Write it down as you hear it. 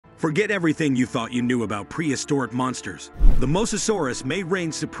Forget everything you thought you knew about prehistoric monsters. The Mosasaurus may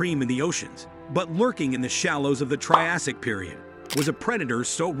reign supreme in the oceans, but lurking in the shallows of the Triassic period was a predator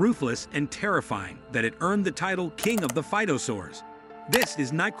so ruthless and terrifying that it earned the title King of the Phytosaurs. This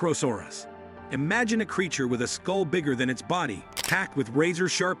is Nicrosaurus. Imagine a creature with a skull bigger than its body, packed with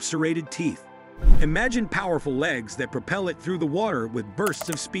razor-sharp serrated teeth. Imagine powerful legs that propel it through the water with bursts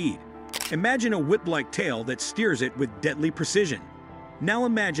of speed. Imagine a whip-like tail that steers it with deadly precision. Now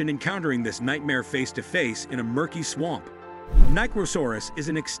imagine encountering this nightmare face-to-face in a murky swamp. Nicrosaurus is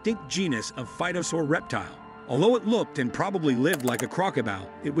an extinct genus of Phytosaur reptile. Although it looked and probably lived like a crocodile,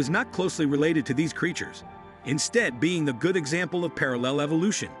 it was not closely related to these creatures, instead being the good example of parallel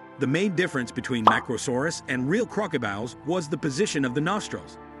evolution. The main difference between Nicrosaurus and real crocodiles was the position of the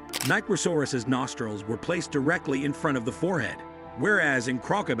nostrils. Nicrosaurus's nostrils were placed directly in front of the forehead, whereas in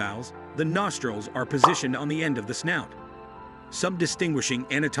crocodiles, the nostrils are positioned on the end of the snout. Some distinguishing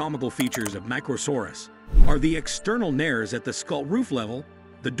anatomical features of Nicrosaurus are the external nares at the skull roof level,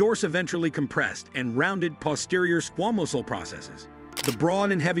 the dorsoventrally compressed and rounded posterior squamosal processes, the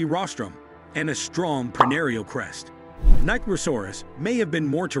broad and heavy rostrum, and a strong prenarial crest. Nicrosaurus may have been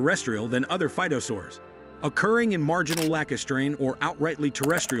more terrestrial than other phytosaurs. Occurring in marginal lacustrine or outrightly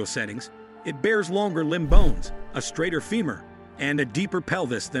terrestrial settings, it bears longer limb bones, a straighter femur, and a deeper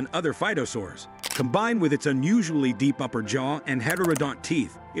pelvis than other phytosaurs. Combined with its unusually deep upper jaw and heterodont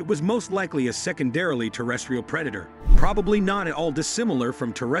teeth, it was most likely a secondarily terrestrial predator, probably not at all dissimilar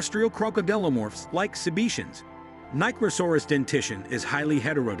from terrestrial crocodilomorphs like cetaceans. Nicrosaurus dentition is highly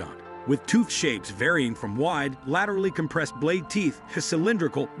heterodont, with tooth shapes varying from wide, laterally compressed blade teeth to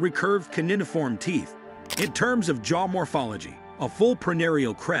cylindrical, recurved caniniform teeth. In terms of jaw morphology, a full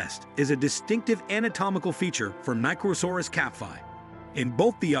prenarial crest is a distinctive anatomical feature for Nicrosaurus catphi. In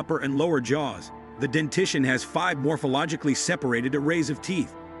both the upper and lower jaws, the dentition has 5 morphologically separated arrays of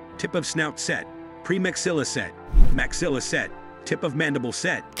teeth: tip of snout set, premaxilla set, maxilla set, tip of mandible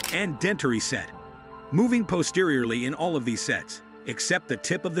set, and dentary set. Moving posteriorly in all of these sets, except the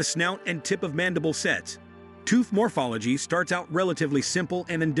tip of the snout and tip of mandible sets, tooth morphology starts out relatively simple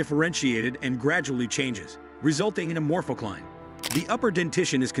and undifferentiated and gradually changes, resulting in a morphocline. The upper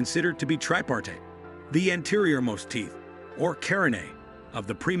dentition is considered to be tripartite. The anteriormost teeth, or carinae, of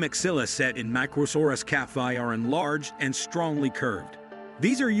the premaxilla set in Nicrosaurus catphi are enlarged and strongly curved.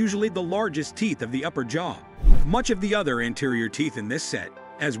 These are usually the largest teeth of the upper jaw. Much of the other anterior teeth in this set,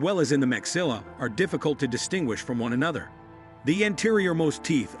 as well as in the maxilla, are difficult to distinguish from one another. The anteriormost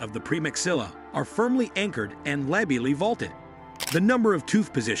teeth of the premaxilla are firmly anchored and labially vaulted. The number of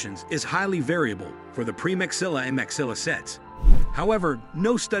tooth positions is highly variable for the premaxilla and maxilla sets. However,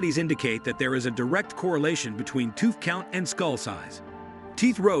 no studies indicate that there is a direct correlation between tooth count and skull size.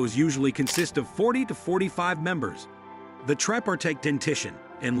 Teeth rows usually consist of 40 to 45 members. The tripartite dentition,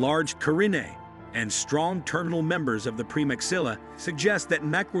 enlarged carinae, and strong terminal members of the premaxilla suggest that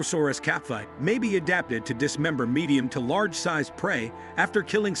Nicrosaurus catphi may be adapted to dismember medium to large-sized prey after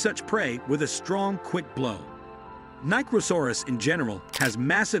killing such prey with a strong, quick blow. Nicrosaurus in general has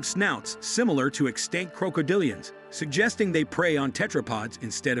massive snouts similar to extinct crocodilians, suggesting they prey on tetrapods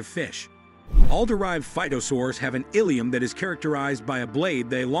instead of fish. All derived phytosaurs have an ilium that is characterized by a blade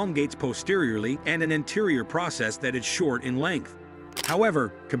that elongates posteriorly and an anterior process that is short in length.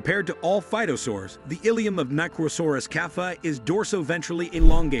 However, compared to all phytosaurs, the ilium of Nicrosaurus catphi is dorsoventrally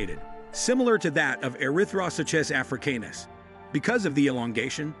elongated, similar to that of Erythrosuchus africanus. Because of the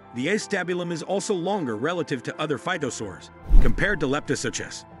elongation, the acetabulum is also longer relative to other phytosaurs. Compared to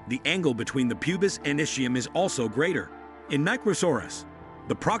Leptosuchus, the angle between the pubis and ischium is also greater. In Nicrosaurus,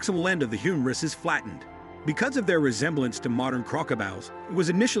 the proximal end of the humerus is flattened. Because of their resemblance to modern crocodiles, it was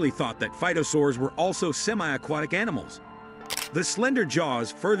initially thought that phytosaurs were also semi-aquatic animals. The slender jaws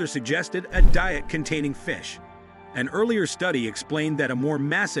further suggested a diet containing fish. An earlier study explained that a more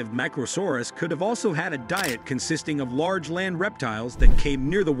massive Nicrosaurus could have also had a diet consisting of large land reptiles that came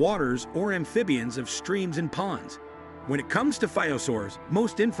near the waters or amphibians of streams and ponds. When it comes to phytosaurs,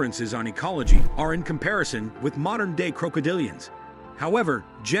 most inferences on ecology are in comparison with modern-day crocodilians. However,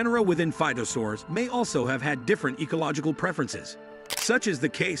 genera within phytosaurs may also have had different ecological preferences. Such is the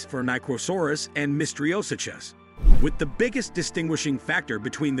case for Nicrosaurus and Nicrosaurus, with the biggest distinguishing factor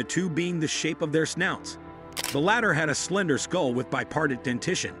between the two being the shape of their snouts. The latter had a slender skull with bipartite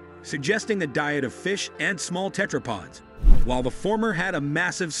dentition, suggesting a diet of fish and small tetrapods, while the former had a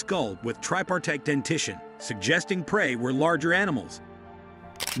massive skull with tripartite dentition, suggesting prey were larger animals.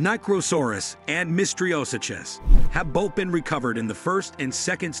 Nicrosaurus and Nicrosaurus have both been recovered in the first and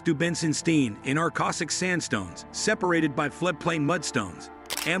second Stubensenstein in Arcosic sandstones, separated by floodplain mudstones,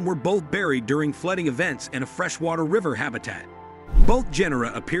 and were both buried during flooding events in a freshwater river habitat. Both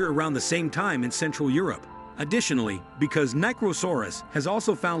genera appear around the same time in Central Europe. Additionally, because Nicrosaurus has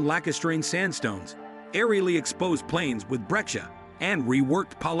also found lacustrine sandstones, aerially exposed plains with breccia, and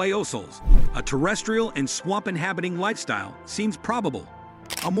reworked paleosols, a terrestrial and swamp-inhabiting lifestyle seems probable.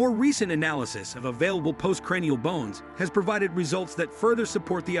 A more recent analysis of available postcranial bones has provided results that further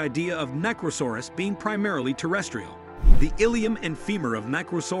support the idea of Nicrosaurus being primarily terrestrial. The ilium and femur of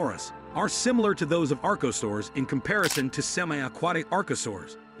Nicrosaurus are similar to those of archosaurs in comparison to semi-aquatic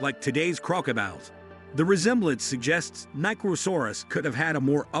archosaurs, like today's crocodiles. The resemblance suggests Nicrosaurus could have had a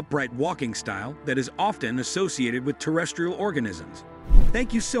more upright walking style that is often associated with terrestrial organisms.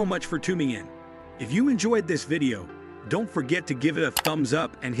 Thank you so much for tuning in. If you enjoyed this video, don't forget to give it a thumbs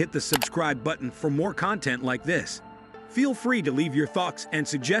up and hit the subscribe button for more content like this. Feel free to leave your thoughts and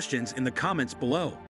suggestions in the comments below.